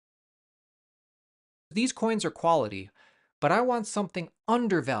These coins are quality, but I want something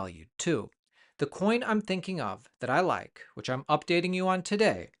undervalued too. The coin I'm thinking of that I like, which I'm updating you on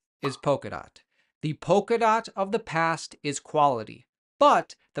today, is Polkadot. The Polkadot of the past is quality,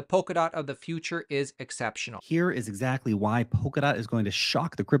 but the Polkadot of the future is exceptional. Here is exactly why Polkadot is going to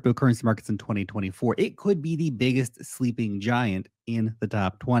shock the cryptocurrency markets in 2024. It could be the biggest sleeping giant in the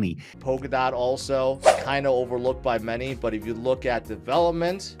top 20. Polkadot also kind of overlooked by many, but if you look at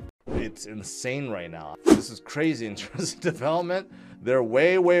development, it's insane right now. This is crazy in terms of development. They're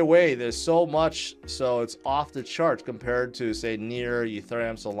way. There's so much, so it's off the charts compared to, say, Near,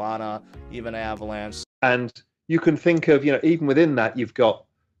 Ethereum, Solana, even Avalanche. And you can think of, even within that, you've got,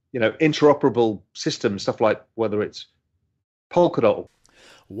 interoperable systems, stuff like whether it's Polkadot.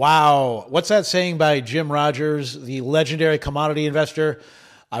 Wow. What's that saying by Jim Rogers, the legendary commodity investor?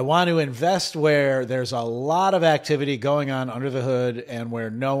 I want to invest where there's a lot of activity going on under the hood and where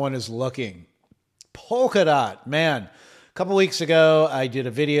no one is looking. Polkadot, man. A couple weeks ago, I did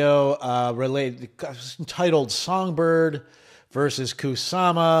a video entitled Songbird versus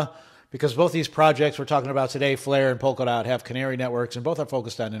Kusama, because both these projects we're talking about today, Flare and Polkadot, have canary networks, and both are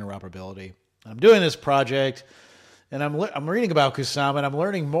focused on interoperability. I'm doing this project, and I'm reading about Kusama, and I'm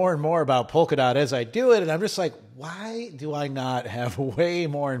learning more and more about Polkadot as I do it, and I'm just like, why do I not have way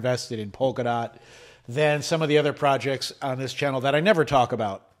more invested in Polkadot than some of the other projects on this channel that I never talk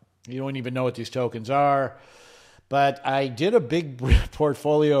about? You don't even know what these tokens are. But I did a big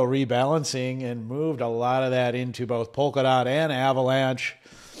portfolio rebalancing and moved a lot of that into both Polkadot and Avalanche.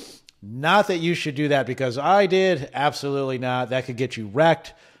 Not that you should do that because I did. Absolutely not. That could get you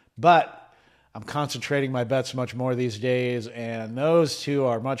wrecked. But I'm concentrating my bets much more these days, and those two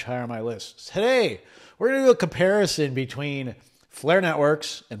are much higher on my list. Today, we're going to do a comparison between Flare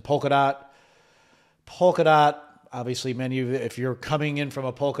Networks and Polkadot. Polkadot, obviously, many of you, if you're coming in from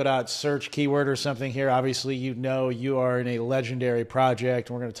a Polkadot search keyword or something here, obviously you know you are in a legendary project.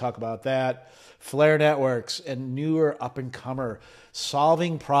 We're going to talk about that. Flare Networks, a newer up-and-comer,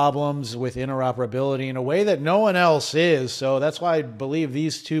 solving problems with interoperability in a way that no one else is. So that's why I believe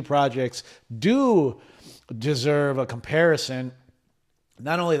these two projects do deserve a comparison.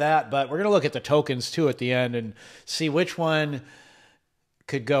 Not only that, but we're going to look at the tokens too at the end and see which one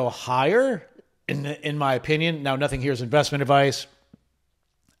could go higher, in my opinion. Now, nothing here is investment advice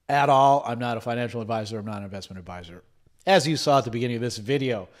at all. I'm not a financial advisor. I'm not an investment advisor, as you saw at the beginning of this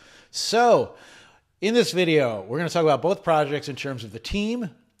video. So in this video, we're going to talk about both projects in terms of the team.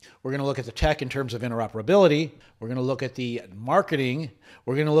 We're going to look at the tech in terms of interoperability. We're going to look at the marketing.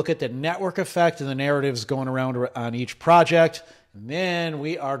 We're going to look at the network effect and the narratives going around on each project. And then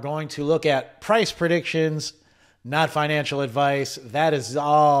we are going to look at price predictions, not financial advice. That is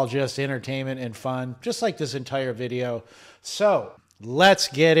all just entertainment and fun, just like this entire video. So let's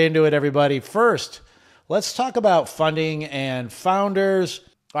get into it, everybody. First, let's talk about funding and founders.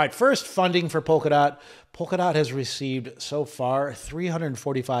 All right, first, funding for Polkadot. Polkadot has received so far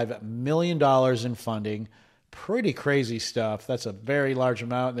 $345 million in funding. Pretty crazy stuff. That's a very large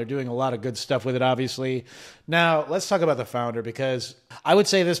amount, and they're doing a lot of good stuff with it, obviously. Now, let's talk about the founder, because I would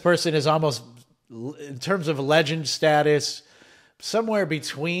say this person is almost, in terms of legend status, somewhere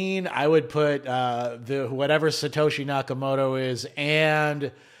between, I would put whatever Satoshi Nakamoto is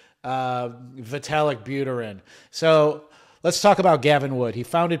and Vitalik Buterin. So let's talk about Gavin Wood. He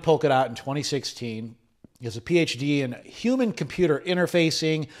founded Polkadot in 2016. He has a PhD in human-computer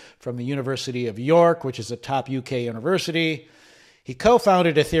interfacing from the University of York, which is a top UK university. He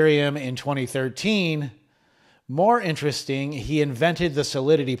co-founded Ethereum in 2013. More interesting, he invented the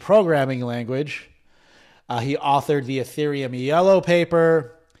Solidity programming language. He authored the Ethereum Yellow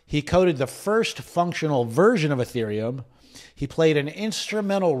Paper. He coded the first functional version of Ethereum. He played an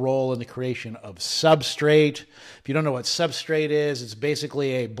instrumental role in the creation of Substrate. If you don't know what Substrate is, it's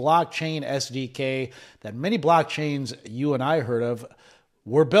basically a blockchain SDK that many blockchains you and I heard of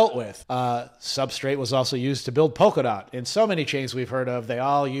were built with. Substrate was also used to build Polkadot. And so many chains we've heard of, they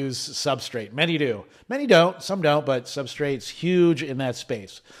all use Substrate. Many do. Many don't. Some don't, but Substrate's huge in that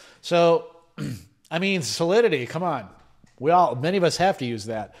space. So, I mean, Solidity, come on. Many of us have to use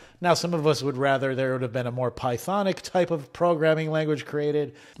that. Now, some of us would rather there would have been a more Pythonic type of programming language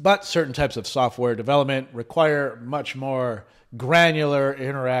created, but certain types of software development require much more granular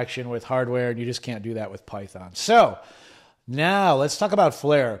interaction with hardware, and you just can't do that with Python. So now let's talk about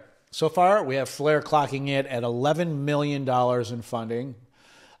Flare. So far, we have Flare clocking in at $11 million in funding.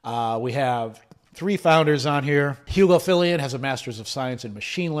 We have 3 founders on here. Hugo Fillion has a Master's of Science in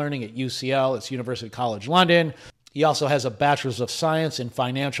Machine Learning at UCL. It's University College London. He also has a Bachelor's of Science in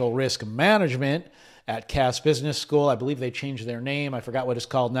Financial Risk Management at Cass Business School. I believe they changed their name. I forgot what it's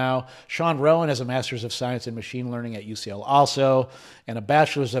called now. Sean Rowan has a Master's of Science in Machine Learning at UCL also, and a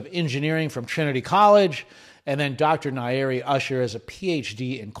Bachelor's of Engineering from Trinity College. And then Dr. Nairi Usher has a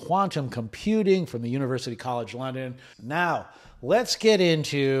PhD in quantum computing from the University College London. Now, let's get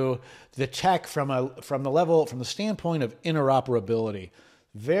into the tech from the standpoint of interoperability.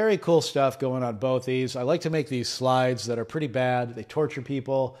 Very cool stuff going on both these. I like to make these slides that are pretty bad. They torture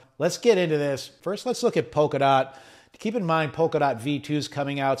people. Let's get into this. First, let's look at Polkadot. Keep in mind, Polkadot V2 is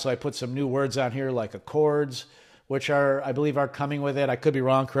coming out, so I put some new words on here like accords, which I believe are coming with it. I could be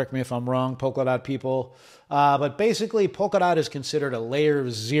wrong. Correct me if I'm wrong, Polkadot people. But basically, Polkadot is considered a layer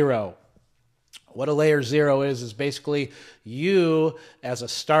 0. What a layer 0 is basically you as a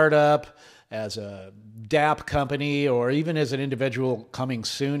startup, as a dApp company, or even as an individual coming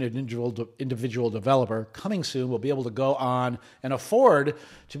soon, an individual developer coming soon, will be able to go on and afford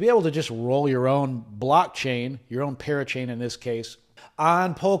to be able to just roll your own blockchain, your own parachain in this case,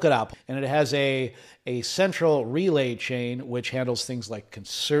 on Polkadot. And it has a central relay chain which handles things like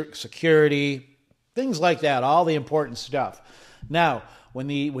security, things like that, all the important stuff. Now, when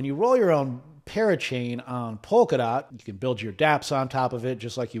you roll your own parachain on Polkadot, you can build your dApps on top of it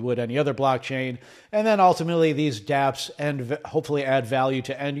just like you would any other blockchain. And then ultimately these dApps hopefully add value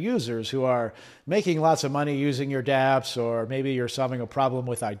to end users who are making lots of money using your dApps, or maybe you're solving a problem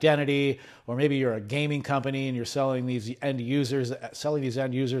with identity, or maybe you're a gaming company and you're selling these end users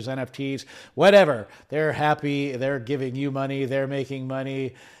NFTs, whatever. They're happy, they're giving you money, they're making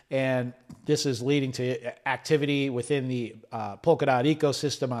money. And this is leading to activity within the Polkadot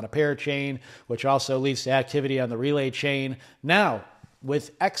ecosystem on a parachain, which also leads to activity on the relay chain. Now,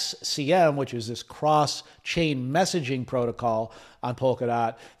 with XCM, which is this cross-chain messaging protocol on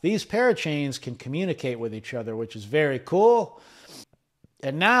Polkadot, these parachains can communicate with each other, which is very cool.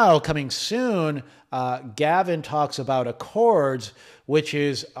 And now, coming soon, Gavin talks about accords, which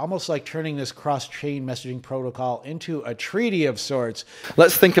is almost like turning this cross-chain messaging protocol into a treaty of sorts.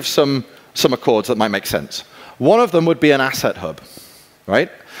 Let's think of some accords that might make sense. One of them would be an asset hub,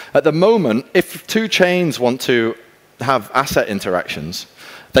 right? At the moment, if two chains want to have asset interactions,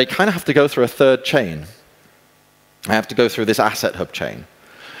 they kind of have to go through a third chain. They have to go through this asset hub chain.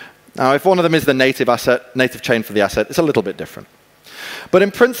 Now, if one of them is the native chain for the asset, it's a little bit different. But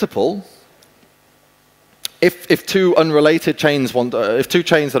in principle, if two chains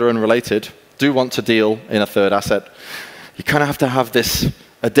that are unrelated do want to deal in a third asset, you kind of have to have this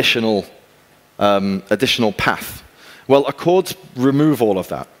additional path. Well, accords remove all of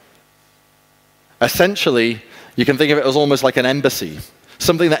that. Essentially, you can think of it as almost like an embassy,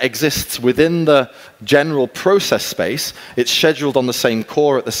 something that exists within the general process space. It's scheduled on the same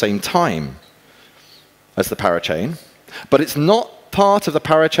core at the same time as the parachain, but it's not part of the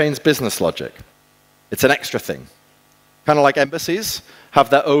parachain's business logic. It's an extra thing. Kind of like embassies have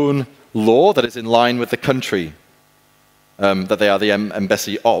their own law that is in line with the country that they are the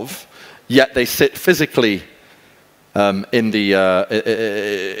embassy of, yet they sit physically in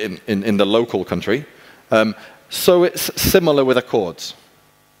the local country. So it's similar with accords.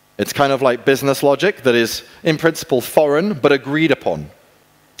 It's kind of like business logic that is, in principle, foreign, but agreed upon,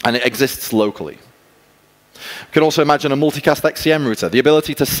 and it exists locally. You can also imagine a multicast XCM router, the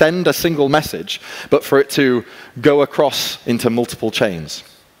ability to send a single message, but for it to go across into multiple chains.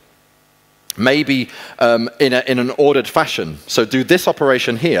 Maybe in an ordered fashion. So do this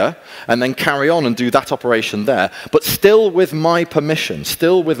operation here, and then carry on and do that operation there, but still with my permission,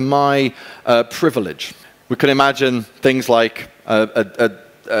 still with my privilege. We can imagine things like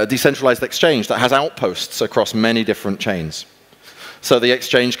a decentralized exchange that has outposts across many different chains. So the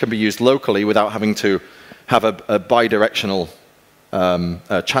exchange can be used locally without having to have a bidirectional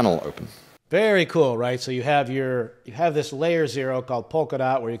channel open. Very cool, right? So you have this layer 0 called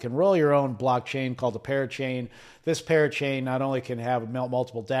Polkadot, where you can roll your own blockchain called the parachain. This parachain not only can have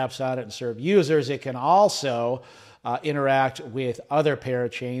multiple dApps on it and serve users, it can also interact with other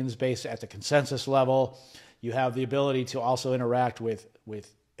parachains based at the consensus level. You have the ability to also interact with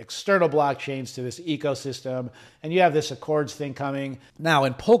external blockchains to this ecosystem, and you have this accords thing coming. Now,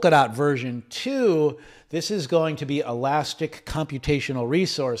 in Polkadot version 2, this is going to be elastic computational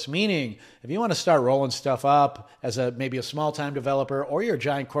resource, meaning if you want to start rolling stuff up as maybe a small-time developer, or you're a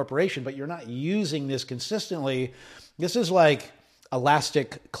giant corporation, but you're not using this consistently, this is like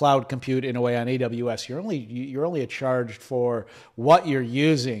elastic cloud compute in a way on AWS. You're only charged for what you're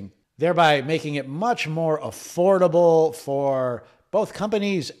using, thereby making it much more affordable for both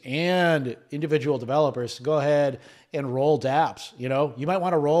companies and individual developers to go ahead and roll dApps. You know, you might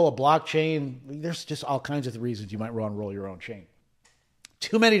want to roll a blockchain. There's just all kinds of reasons you might want to roll your own chain.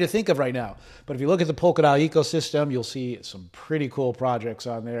 too many to think of right now. But if you look at the Polkadot ecosystem, you'll see some pretty cool projects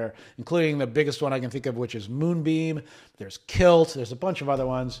on there, including the biggest one I can think of, which is Moonbeam. There's Kilt. There's a bunch of other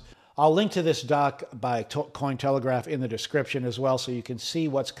ones. I'll link to this doc by Cointelegraph in the description as well, so you can see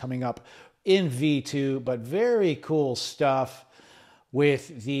what's coming up in V2, but very cool stuff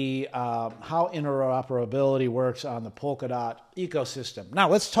with the how interoperability works on the Polkadot ecosystem. Now,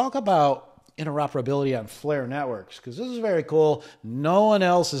 let's talk about interoperability on Flare networks, because this is very cool. No one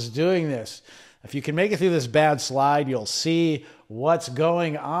else is doing this. If you can make it through this bad slide, you'll see what's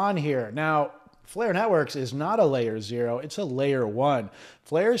going on here. Now, Flare networks is not a layer 0, it's a layer 1.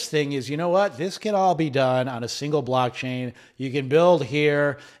 Flare's thing is, you know what? This can all be done on a single blockchain. You can build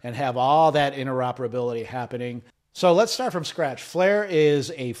here and have all that interoperability happening. So let's start from scratch. Flare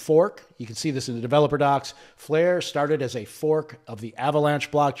is a fork. You can see this in the developer docs. Flare started as a fork of the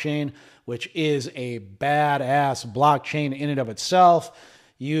Avalanche blockchain, which is a badass blockchain in and of itself.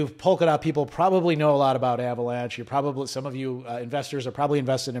 You Polkadot people probably know a lot about Avalanche. Some of you investors are probably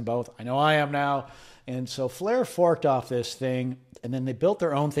invested in both. I know I am now. And so Flare forked off this thing, and then they built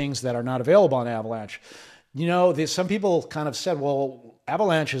their own things that are not available on Avalanche. You know, some people kind of said, well,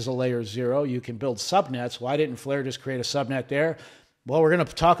 Avalanche is a layer 0. You can build subnets. Why didn't Flare just create a subnet there? Well, we're going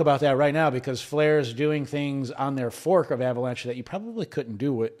to talk about that right now, because Flare is doing things on their fork of Avalanche that you probably couldn't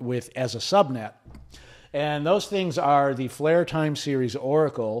do with as a subnet. And those things are the Flare time series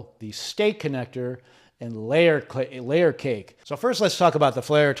Oracle, the stake connector, and layer cake. So first, let's talk about the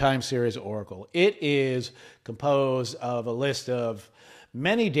Flare time series Oracle. It is composed of a list of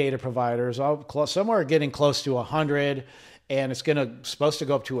many data providers, somewhere getting close to 100, and it's supposed to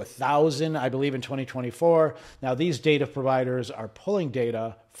go up to 1,000, I believe, in 2024. Now, these data providers are pulling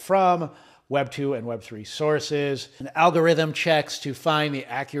data from Web 2 and Web 3 sources. An algorithm checks to find the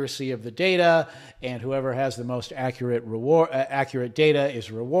accuracy of the data, and whoever has the most accurate data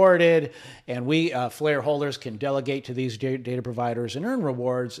is rewarded. And we, Flare holders, can delegate to these data providers and earn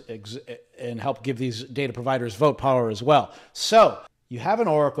rewards and help give these data providers vote power as well. So you have an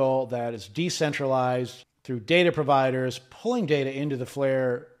Oracle that is decentralized through data providers pulling data into the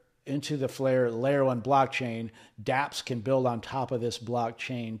Flare layer 1 blockchain. dApps can build on top of this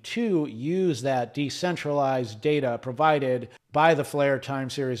blockchain to use that decentralized data provided by the Flare time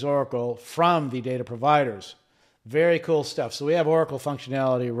series Oracle from the data providers. Very cool stuff. So we have Oracle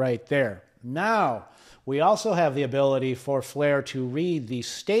functionality right there. Now, we also have the ability for Flare to read the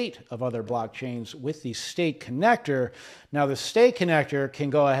state of other blockchains with the state connector. Now, the state connector can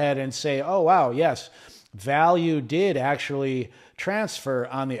go ahead and say, oh, wow, yes, value did actually transfer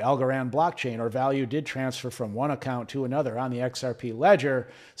on the Algorand blockchain, or value did transfer from one account to another on the XRP ledger.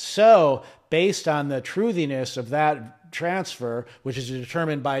 So based on the truthiness of that transfer, which is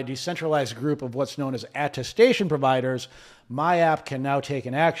determined by a decentralized group of what's known as attestation providers, my app can now take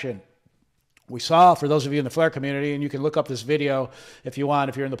an action. We saw, for those of you in the Flare community, and you can look up this video if you want,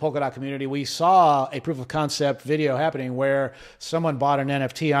 if you're in the Polkadot community, we saw a proof of concept video happening where someone bought an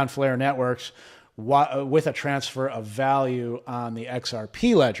NFT on Flare networks with a transfer of value on the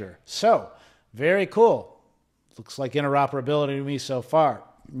XRP ledger. So, very cool. Looks like interoperability to me so far.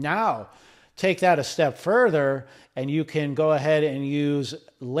 Now, take that a step further, and you can go ahead and use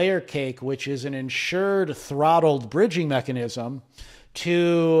Layer Cake, which is an insured throttled bridging mechanism,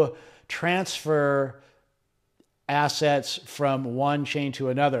 to transfer assets from one chain to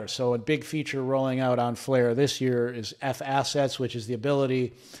another. So a big feature rolling out on Flare this year is F assets, which is the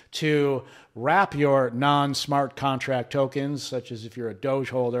ability to wrap your non-smart contract tokens, such as if you're a Doge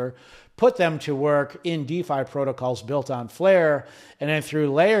holder, put them to work in DeFi protocols built on Flare, and then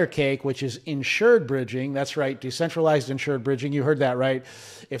through Layer Cake, which is insured bridging. That's right, decentralized insured bridging. You heard that right.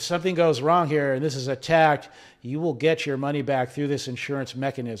 If something goes wrong here and this is attacked, you will get your money back through this insurance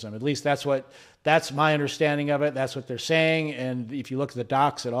mechanism. At least that's my understanding of it. That's what they're saying. And if you look at the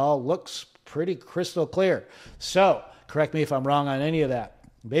docs, it all looks pretty crystal clear. So correct me if I'm wrong on any of that.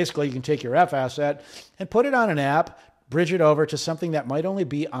 Basically, you can take your F asset and put it on an app, bridge it over to something that might only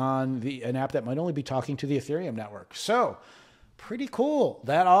be on an app that might only be talking to the Ethereum network. So pretty cool.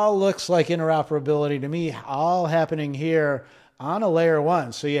 That all looks like interoperability to me, all happening here on a layer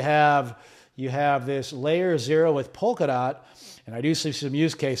 1. So you have this layer 0 with Polkadot, and I do see some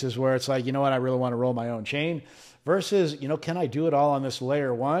use cases where it's like, you know what, I really want to roll my own chain, versus, you know, can I do it all on this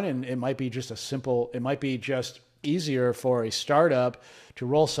layer 1? And it might be just easier for a startup to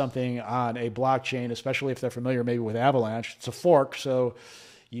roll something on a blockchain, especially if they're familiar maybe with Avalanche. It's a fork, so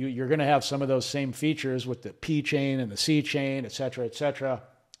you're going to have some of those same features with the P chain and the C chain, et cetera, et cetera.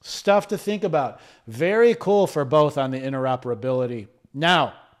 Stuff to think about. Very cool for both on the interoperability.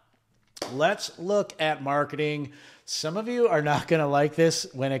 Now, let's look at marketing some of you are not going to like this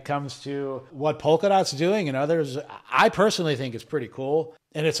when it comes to what Polkadot's doing, and others, I personally think it's pretty cool.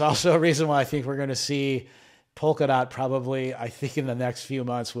 And it's also a reason why I think we're going to see Polkadot probably, I think in the next few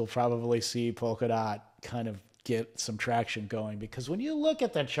months, we'll probably see Polkadot kind of get some traction going. Because when you look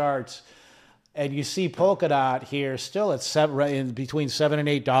at the charts and you see Polkadot here still at between $7 and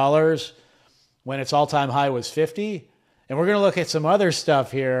 $8 when its all-time high was 50. And we're going to look at some other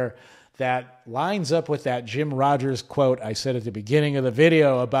stuff here that lines up with that Jim Rogers quote I said at the beginning of the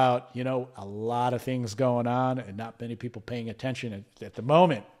video about, you know, a lot of things going on and not many people paying attention at the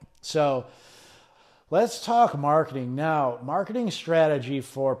moment. So let's talk marketing now. Marketing strategy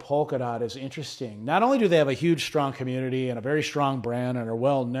for Polkadot is interesting. Not only do they have a huge, strong community and a very strong brand and are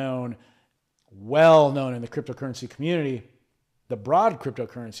well known in the cryptocurrency community, the broad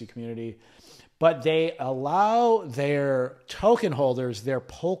cryptocurrency community, but they allow their token holders, their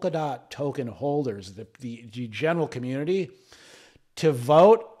Polkadot token holders, the general community, to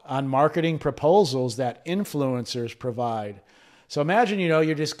vote on marketing proposals that influencers provide. So imagine, you know,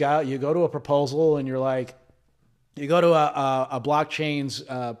 you go to a proposal and you're like, you go to a blockchain's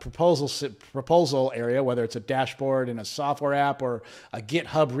proposal area, whether it's a dashboard in a software app or a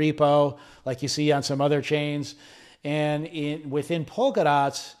GitHub repo, like you see on some other chains. And within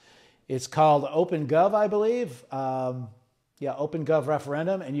Polkadot's, it's called OpenGov, I believe. OpenGov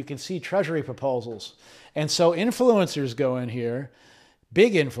referendum. And you can see treasury proposals. And so influencers go in here,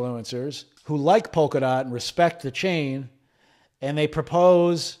 big influencers who like Polkadot and respect the chain, and they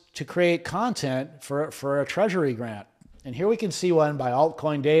propose to create content for a treasury grant. And here we can see one by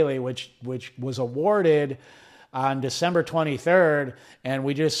Altcoin Daily, which was awarded on December 23rd. And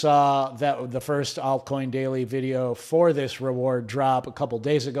we just saw that the first Altcoin Daily video for this reward drop a couple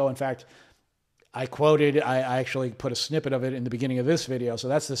days ago. In fact, I actually put a snippet of it in the beginning of this video. So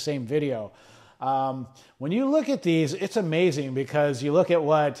that's the same video. When you look at these, it's amazing because you look at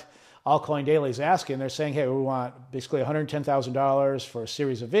what Altcoin Daily is asking. They're saying, hey, we want basically $110,000 for a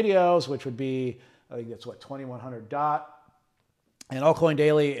series of videos, which would be, I think that's what, 2,100 DOT. And Altcoin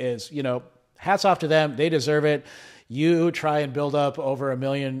Daily is, you know, hats off to them. They deserve it. You try and build up over 1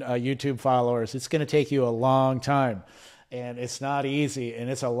 million YouTube followers. It's going to take you a long time. And it's not easy, and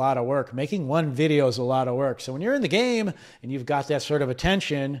it's a lot of work. Making one video is a lot of work. So when you're in the game and you've got that sort of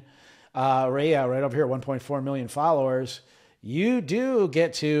attention, right over here, 1.4 million followers, you do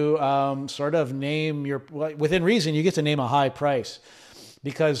get to sort of name your, within reason, you get to name a high price.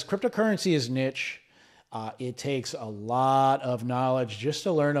 Because cryptocurrency is niche. It takes a lot of knowledge just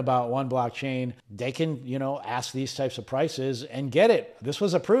to learn about one blockchain. They can, you know, ask these types of prices and get it. This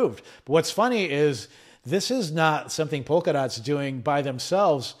was approved. But what's funny is this is not something Polkadot's doing by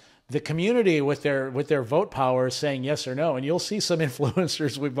themselves. The community with their vote power is saying yes or no. And you'll see some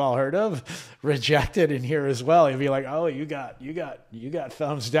influencers we've all heard of rejected in here as well. You'll be like, oh, you got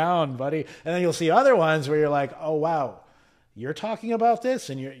thumbs down, buddy. And then you'll see other ones where you're like, oh, wow, you're talking about this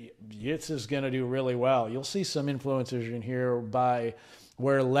and this is going to do really well. You'll see some influencers in here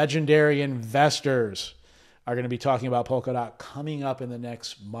where legendary investors are going to be talking about Polkadot coming up in the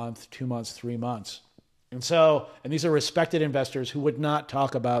next month, 2 months, 3 months. And these are respected investors who would not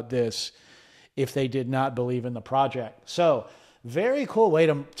talk about this if they did not believe in the project. So very cool way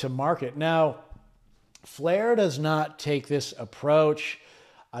to market. Now, Flare does not take this approach.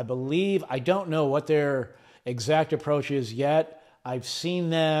 I don't know what their exact approach is yet. I've seen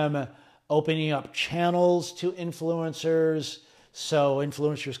them opening up channels to influencers. So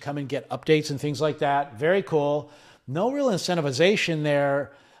influencers come and get updates and things like that. Very cool. No real incentivization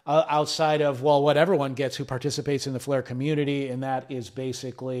there. Outside of, well, what everyone gets who participates in the Flare community, and that is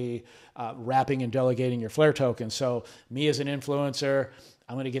basically wrapping and delegating your Flare token. So me as an influencer,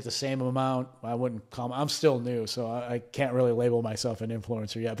 I'm going to get the same amount. I'm still new, so I can't really label myself an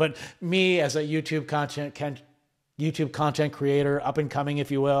influencer yet. But me as a YouTube content creator, up and coming, if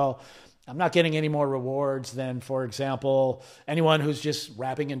you will, I'm not getting any more rewards than, for example, anyone who's just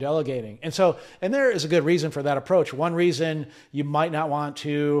wrapping and delegating. And there is a good reason for that approach. One reason you might not want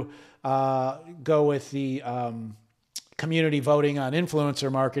to go with the community voting on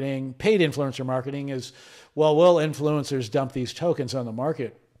influencer marketing, paid influencer marketing is, well, will influencers dump these tokens on the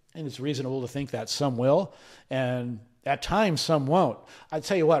market? And it's reasonable to think that some will, and at times some won't. I'd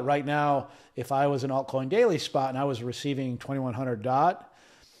tell you what, right now, if I was an Altcoin Daily spot and I was receiving 2,100 DOT,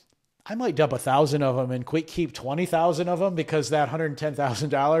 I might dump 1,000 of them and keep 20,000 of them, because that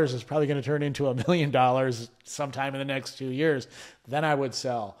 $110,000 is probably going to turn into $1 million sometime in the next 2 years. Then I would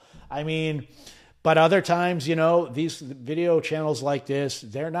sell. I mean, but other times, you know, these video channels like this,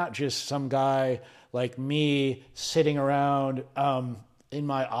 they're not just some guy like me sitting around in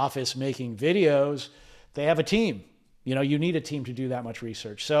my office making videos. They have a team. You know, you need a team to do that much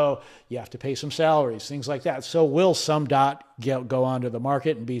research. So you have to pay some salaries, things like that. So will some DOT go onto the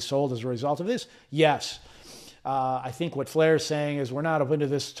market and be sold as a result of this? Yes. I think what Flare is saying is we're not open to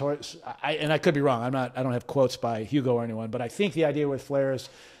this. And I could be wrong. I don't have quotes by Hugo or anyone, but I think the idea with Flare is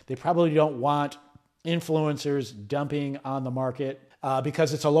they probably don't want influencers dumping on the market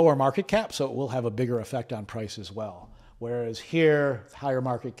because it's a lower market cap. So it will have a bigger effect on price as well. Whereas here, higher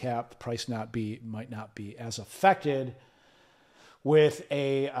market cap, price might not be as affected with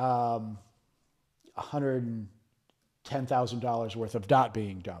a $110,000 worth of DOT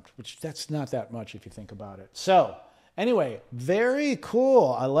being dumped, which that's not that much if you think about it. So anyway, very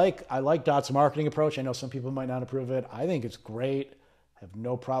cool. I like DOT's marketing approach. I know some people might not approve it. I think it's great. I have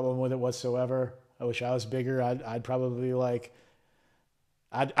no problem with it whatsoever. I wish I was bigger. I'd probably like,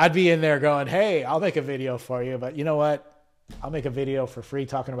 I'd be in there going, hey, I'll make a video for you. But you know what? I'll make a video for free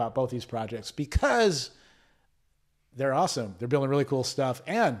talking about both these projects because they're awesome. They're building really cool stuff.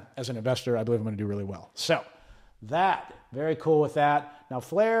 And as an investor, I believe I'm going to do really well. So that, very cool with that. Now,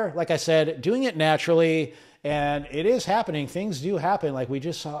 Flare, like I said, doing it naturally. And it is happening. Things do happen. Like we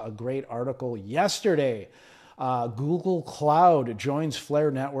just saw a great article yesterday. Google Cloud joins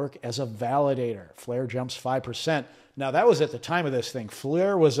Flare Network as a validator. Flare jumps 5%. Now, that was at the time of this thing.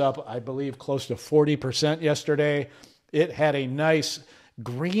 Flare was up, I believe, close to 40% yesterday. It had a nice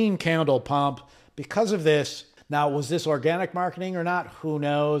green candle pump because of this. Now, was this organic marketing or not? Who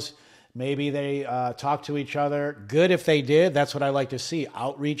knows? Maybe they talked to each other. Good if they did. That's what I like to see.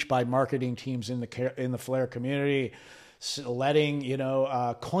 Outreach by marketing teams in the Flare community, letting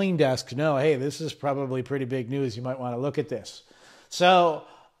CoinDesk know, hey, this is probably pretty big news. You might want to look at this. So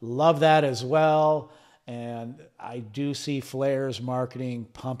love that as well. And I do see Flare's marketing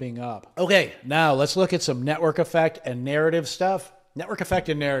pumping up. Okay, now let's look at some network effect and narrative stuff. Network effect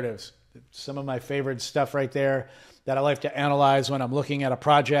and narratives. Some of my favorite stuff right there that I like to analyze when I'm looking at a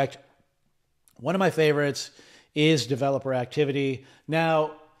project. One of my favorites is developer activity.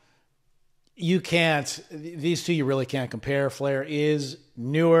 Now, these two you really can't compare. Flare is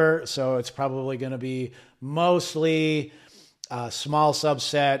newer, so it's probably going to be mostly a small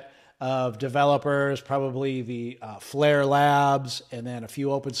subset of developers, probably the Flare Labs, and then a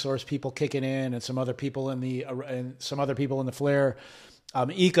few open source people kicking in, and some other people in the Flare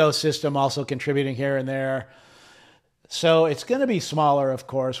ecosystem also contributing here and there. So it's going to be smaller, of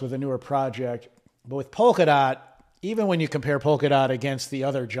course, with a newer project. But with Polkadot, even when you compare Polkadot against the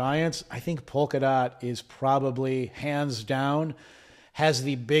other giants, I think Polkadot is probably hands down has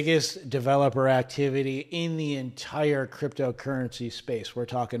the biggest developer activity in the entire cryptocurrency space. We're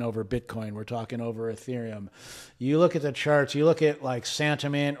talking over Bitcoin. We're talking over Ethereum. You look at the charts, you look at like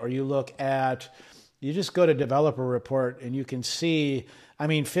Sentiment, or you just go to developer report and you can see,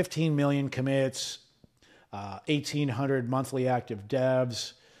 15 million commits, 1,800 monthly active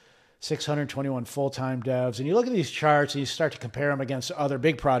devs, 621 full-time devs. And you look at these charts and you start to compare them against other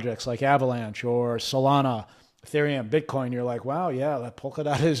big projects like Avalanche or Solana, Ethereum, Bitcoin. You're like, wow, yeah, that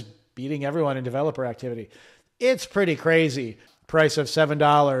Polkadot is beating everyone in developer activity. It's pretty crazy. Price of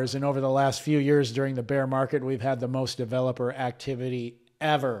 $7. And over the last few years during the bear market, we've had the most developer activity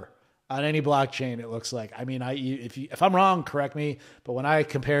ever on any blockchain, it looks like. If I'm wrong, correct me. But when I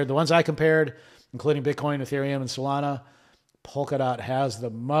compared, the ones I compared, including Bitcoin, Ethereum, and Solana, Polkadot has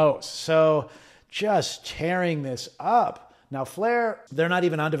the most. So just tearing this up. Now, Flare, they're not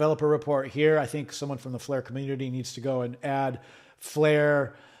even on developer report here. I think someone from the Flare community needs to go and add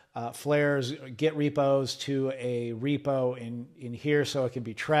Flare's Git repos to a repo in here so it can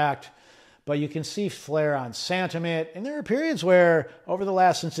be tracked. But you can see Flare on Sentiment. And there are periods where over the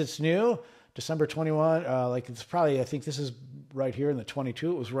last, since it's new, December 21, I think this is right here in the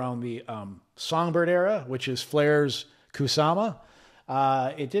 22. It was around the Songbird era, which is Flare's Kusama.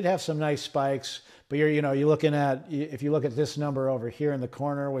 It did have some nice spikes. But if you look at this number over here in the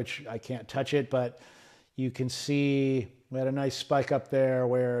corner, which I can't touch it, but you can see we had a nice spike up there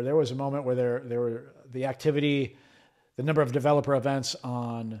where there was a moment where there were the activity, the number of developer events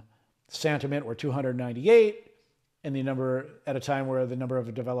on Sentiment were 298, and the number at a time where the number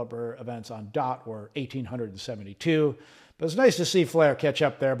of developer events on DOT were 1,872. But it's nice to see Flare catch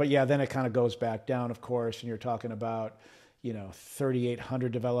up there. But yeah, then it kind of goes back down, of course, and you're talking about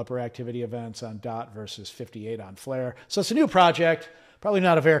 3,800 developer activity events on DOT versus 58 on Flare. So it's a new project, probably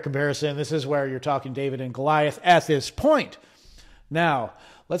not a fair comparison. This is where you're talking David and Goliath at this point. Now,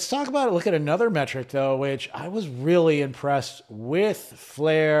 let's look at another metric, though, which I was really impressed with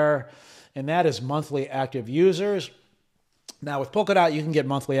Flare, and that is monthly active users. Now with Polkadot, you can get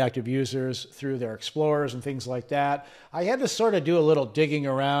monthly active users through their explorers and things like that. I had to sort of do a little digging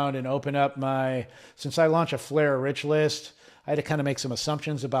around and open up since I launched a Flare rich list, I had to kind of make some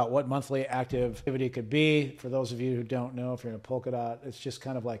assumptions about what monthly activity could be. For those of you who don't know, if you're in a Polkadot, it's just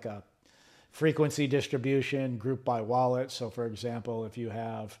kind of like a frequency distribution grouped by wallet. So for example, if you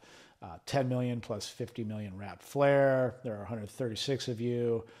have 10 million plus 50 million wrapped Flare, there are 136 of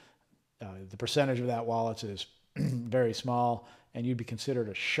you. The percentage of that wallet is very small, and you'd be considered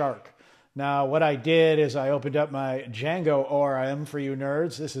a shark. Now, what I did is I opened up my Django ORM for you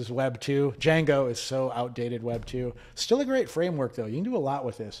nerds. This is Web 2. Django is so outdated, Web 2. Still a great framework, though. You can do a lot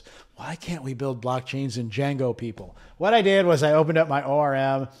with this. Why can't we build blockchains in Django, people? What I did was I opened up my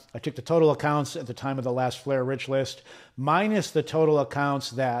ORM. I took the total accounts at the time of the last Flare rich list, minus the total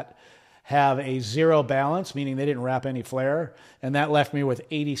accounts that have a zero balance, meaning they didn't wrap any Flare, and that left me with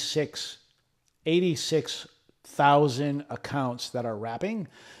 86,000 accounts that are wrapping.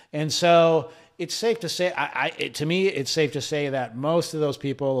 And so it's safe to say, to me, it's safe to say that most of those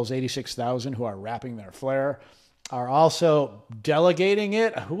people, those 86,000 who are wrapping their Flare, are also delegating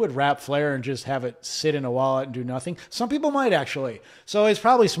it. Who would wrap Flare and just have it sit in a wallet and do nothing? Some people might actually. So it's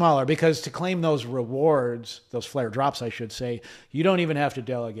probably smaller, because to claim those rewards, those Flare drops, I should say, you don't even have to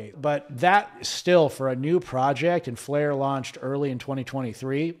delegate. But that still, for a new project, and Flare launched early in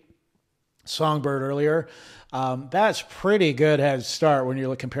 2023, Songbird earlier, that's pretty good head start when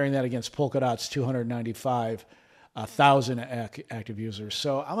you're comparing that against Polkadot's 295,000 active users.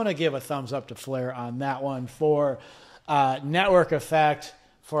 So I'm going to give a thumbs up to Flare on that one for network effect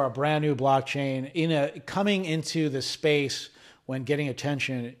for a brand new blockchain coming into the space when getting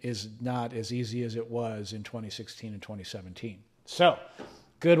attention is not as easy as it was in 2016 and 2017. So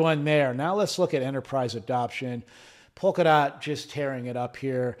good one there. Now let's look at enterprise adoption. Polkadot just tearing it up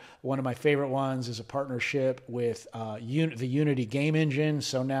here. One of my favorite ones is a partnership with the Unity game engine.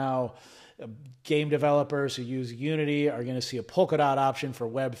 So now game developers who use Unity are going to see a Polkadot option for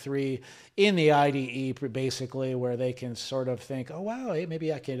Web3 in the IDE, basically, where they can sort of think, oh, wow, hey,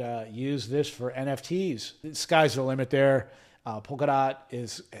 maybe I could use this for NFTs. The sky's the limit there. Polkadot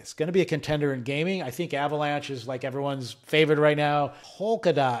it's going to be a contender in gaming. I think Avalanche is like everyone's favorite right now.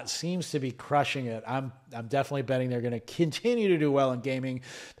 Polkadot seems to be crushing it. I'm definitely betting they're going to continue to do well in gaming.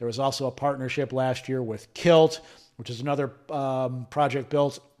 There was also a partnership last year with Kilt, which is another project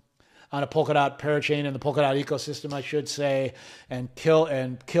built on a Polkadot parachain in the Polkadot ecosystem, I should say. And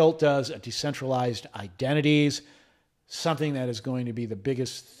Kilt does decentralized identities, something that is going to be the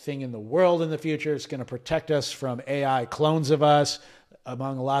biggest thing in the world in the future. It's going to protect us from AI clones of us,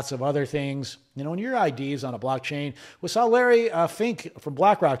 among lots of other things. You know, when your ID is on a blockchain, we saw Larry Fink from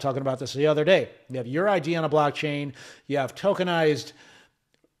BlackRock talking about this the other day. You have your ID on a blockchain, you have tokenized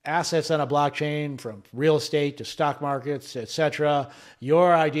assets on a blockchain, from real estate to stock markets, etc.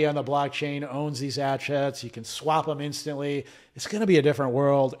 Your ID on the blockchain owns these assets. You can swap them instantly. It's going to be a different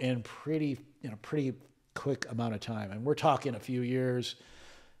world in pretty quick amount of time, and we're talking a few years.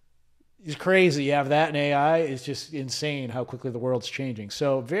 It's crazy. You have that in AI. It's just insane how quickly the world's changing.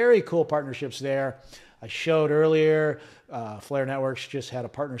 So very cool partnerships there. I showed earlier, Flare Networks just had a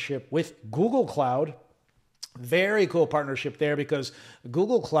partnership with Google Cloud. Very cool partnership there, because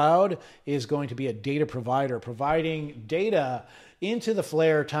Google Cloud is going to be a data provider, providing data into the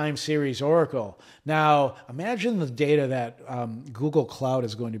Flare time series oracle. Now, imagine the data that Google Cloud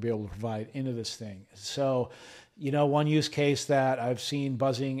is going to be able to provide into this thing. So, you know, one use case that I've seen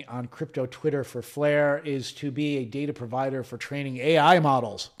buzzing on crypto Twitter for Flare is to be a data provider for training AI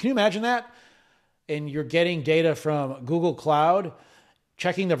models. Can you imagine that? And you're getting data from Google Cloud,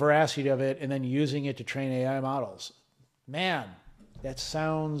 checking the veracity of it, and then using it to train AI models. Man, that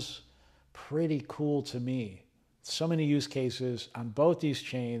sounds pretty cool to me. So many use cases on both these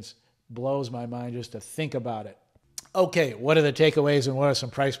chains, blows my mind just to think about it. Okay, what are the takeaways and what are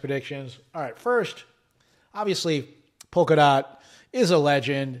some price predictions? All right, first, obviously, Polkadot is a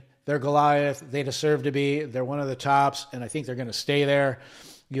legend. They're Goliath. They deserve to be. They're one of the tops, and I think they're going to stay there.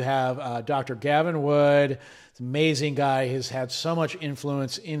 You have Dr. Gavin Wood, amazing guy, has had so much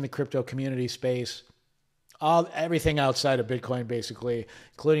influence in the crypto community space. Everything outside of Bitcoin, basically,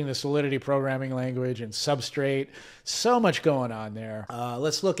 including the Solidity programming language and Substrate. So much going on there.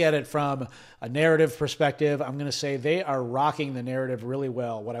 Let's look at it from a narrative perspective. I'm going to say they are rocking the narrative really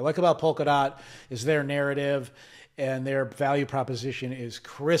well. What I like about Polkadot is their narrative, and their value proposition is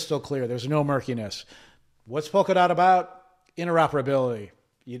crystal clear. There's no murkiness. What's Polkadot about? Interoperability.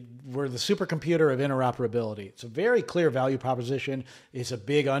 We're the supercomputer of interoperability. It's a very clear value proposition. It's a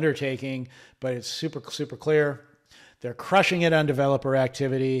big undertaking, but it's super, super clear. They're crushing it on developer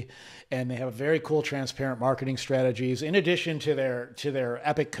activity, and they have very cool, transparent marketing strategies. In addition to their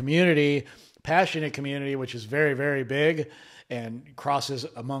epic community, passionate community, which is very, very big and crosses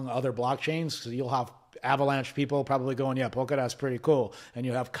among other blockchains. So you'll have Avalanche people probably going, yeah, Polkadot's pretty cool. And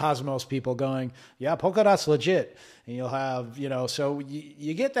you'll have Cosmos people going, yeah, Polkadot's legit. And you'll have, so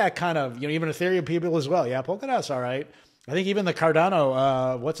you get that kind of, even Ethereum people as well. Yeah, Polkadot's all right. I think even the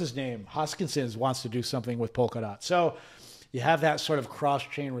Cardano, what's his name? Hoskinson wants to do something with Polkadot. So you have that sort of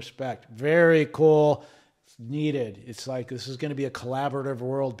cross-chain respect. Very cool. It's needed. It's like this is going to be a collaborative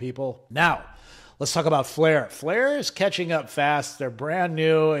world, people. Now, let's talk about Flare. Flare is catching up fast. They're brand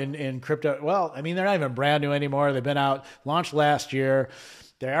new in crypto. Well, I mean, they're not even brand new anymore. They've been out, launched last year.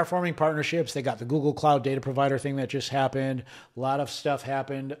 They are forming partnerships. They got the Google Cloud data provider thing that just happened. A lot of stuff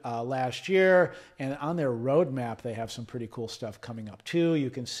happened last year. And on their roadmap, they have some pretty cool stuff coming up too.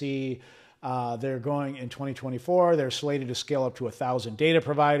 You can see they're going in 2024. They're slated to scale up to 1,000 data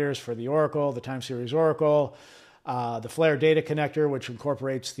providers for the Oracle, the time series Oracle. The Flare data connector, which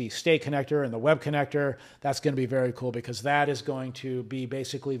incorporates the state connector and the web connector. That's going to be very cool because that is going to be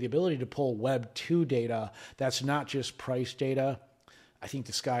basically the ability to pull Web 2 data. That's not just price data. I think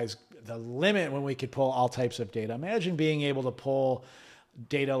the sky's the limit when we could pull all types of data. Imagine being able to pull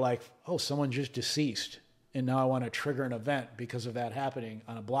data like, oh, someone just deceased, and now I want to trigger an event because of that happening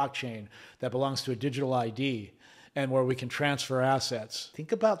on a blockchain that belongs to a digital ID and where we can transfer assets.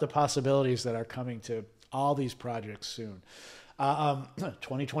 Think about the possibilities that are coming to all these projects soon.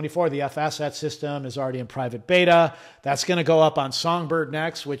 2024, the F-Asset system is already in private beta. That's going to go up on Songbird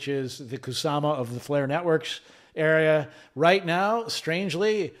next, which is the Kusama of the Flare Networks area. Right now,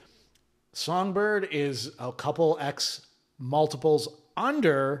 strangely, Songbird is a couple X multiples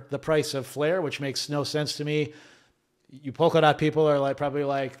under the price of Flare, which makes no sense to me. You Polkadot people are probably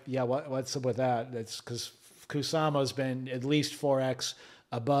like, yeah, what's up with that? That's because Kusama's been at least 4X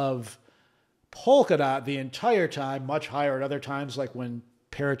above Polkadot the entire time, much higher at other times, like when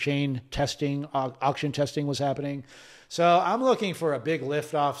parachain testing, auction testing was happening. So I'm looking for a big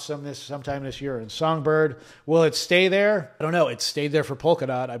liftoff sometime this year in Songbird. Will it stay there? I don't know. It stayed there for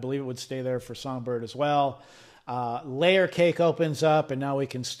Polkadot. I believe it would stay there for Songbird as well. Layer Cake opens up, and now we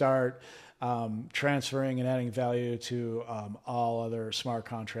can start transferring and adding value to all other smart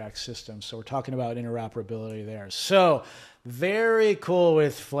contract systems. So we're talking about interoperability there. So very cool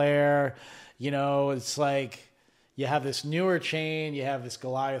with Flare. It's like you have this newer chain, you have this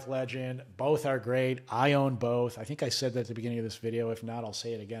Goliath legend. Both are great. I own both. I think I said that at the beginning of this video. If not, I'll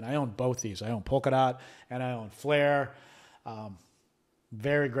say it again. I own both these. I own Polkadot and I own Flare.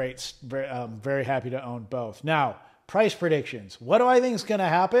 Very great. Very happy to own both. Now, price predictions. What do I think is going to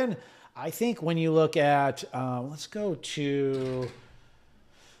happen? I think when you look at, let's go to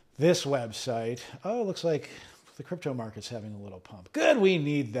this website. Oh, it looks like the crypto market's having a little pump. Good, we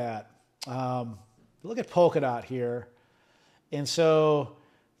need that. Look at Polkadot here. And so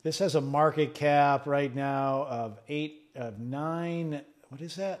this has a market cap right now of 9, what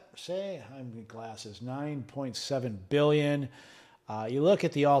is that? Say, I'm in glasses, 9.7 billion. You look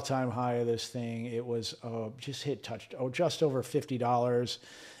at the all-time high of this thing, it was touched just over $50.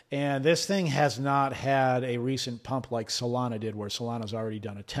 And this thing has not had a recent pump like Solana did, where Solana's already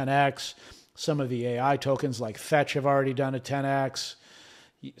done a 10x. Some of the AI tokens like Fetch have already done a 10x.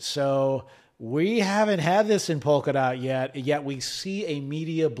 So we haven't had this in Polkadot yet we see a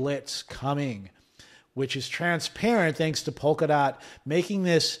media blitz coming, which is transparent thanks to Polkadot making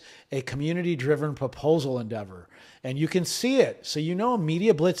this a community-driven proposal endeavor. And you can see it. So a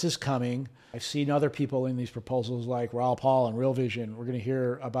media blitz is coming. I've seen other people in these proposals like Raul Paul and Real Vision. We're going to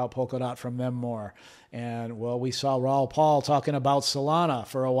hear about Polkadot from them more. And, well, we saw Raul Paul talking about Solana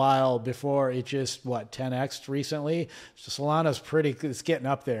for a while before it just, 10x'd recently. So Solana's it's getting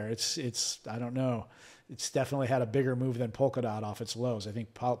up there. It's I don't know. It's definitely had a bigger move than Polkadot off its lows. I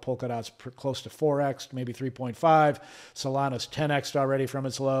think Polkadot's close to 4x, maybe 3.5. Solana's 10x'd already from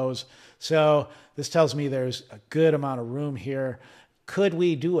its lows. So this tells me there's a good amount of room here. Could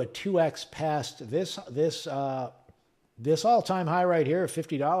we do a 2x past this all-time high right here of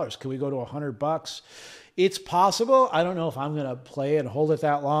 $50? Could we go to $100? It's possible. I don't know if I'm going to play and hold it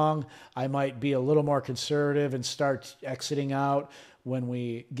that long. I might be a little more conservative and start exiting out when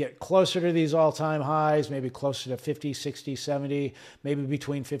we get closer to these all-time highs, maybe closer to 50, 60, 70, maybe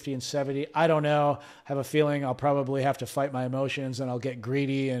between 50 and 70. I don't know. I have a feeling I'll probably have to fight my emotions and I'll get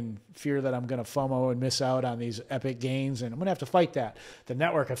greedy and fear that I'm going to FOMO and miss out on these epic gains. And I'm going to have to fight that. The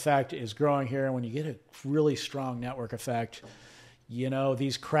network effect is growing here. And when you get a really strong network effect,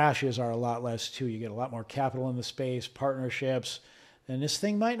 these crashes are a lot less too. You get a lot more capital in the space, partnerships. And this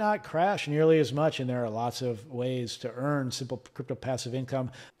thing might not crash nearly as much, and there are lots of ways to earn simple crypto passive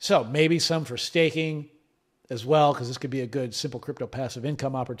income. So maybe some for staking as well, because this could be a good simple crypto passive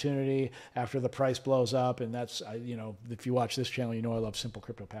income opportunity after the price blows up. And that's, you know, if you watch this channel, you know I love simple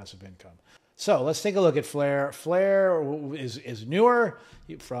crypto passive income. So let's take a look at Flare. Flare is newer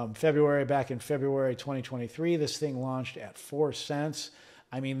from February, back in February 2023. This thing launched at 4 cents.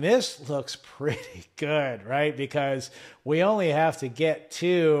 I mean, this looks pretty good, right? Because we only have to get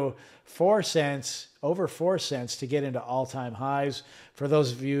to 4 cents, over 4 cents, to get into all-time highs. For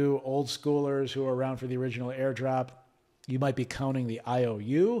those of you old schoolers who are around for the original airdrop, you might be counting the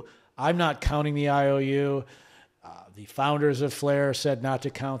IOU. I'm not counting the IOU. The founders of Flare said not to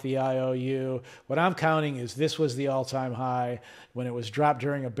count the IOU. What I'm counting is this was the all-time high when it was dropped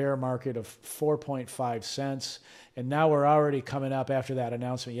during a bear market of 4.5 cents. And now we're already coming up after that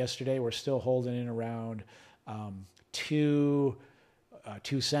announcement yesterday. We're still holding in around 2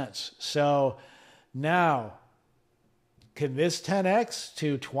 cents. So now, can this 10x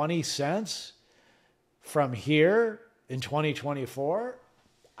to 20 cents from here in 2024?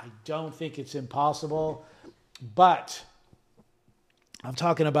 I don't think it's impossible. But I'm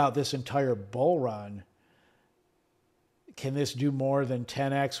talking about this entire bull run. Can this do more than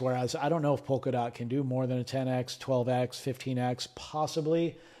 10x? Whereas I don't know if Polkadot can do more than a 10x, 12x, 15x,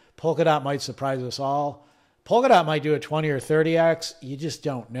 possibly. Polkadot might surprise us all. Polkadot might do a 20 or 30x. You just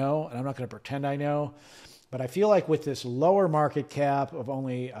don't know, and I'm not going to pretend I know. But I feel like with this lower market cap of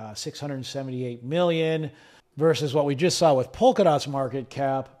only 678 million versus what we just saw with Polkadot's market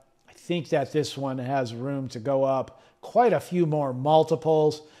cap, I think that this one has room to go up quite a few more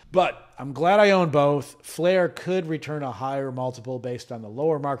multiples. But I'm glad I own both. Flare could return a higher multiple based on the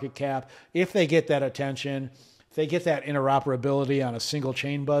lower market cap if they get that attention. If they get that interoperability on a single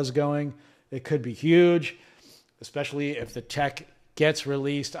chain buzz going, it could be huge, especially if the tech gets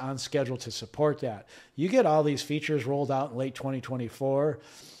released on schedule to support that. You get all these features rolled out in late 2024.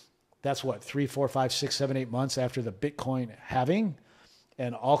 That's what, 3, 4, 5, 6, 7, 8 months after the Bitcoin halving.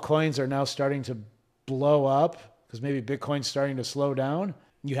 And altcoins are now starting to blow up because maybe Bitcoin's starting to slow down.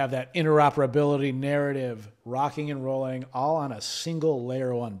 You have that interoperability narrative rocking and rolling all on a single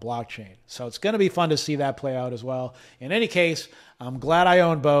layer 1 blockchain. So it's going to be fun to see that play out as well. In any case, I'm glad I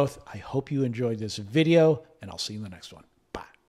own both. I hope you enjoyed this video, and I'll see you in the next one.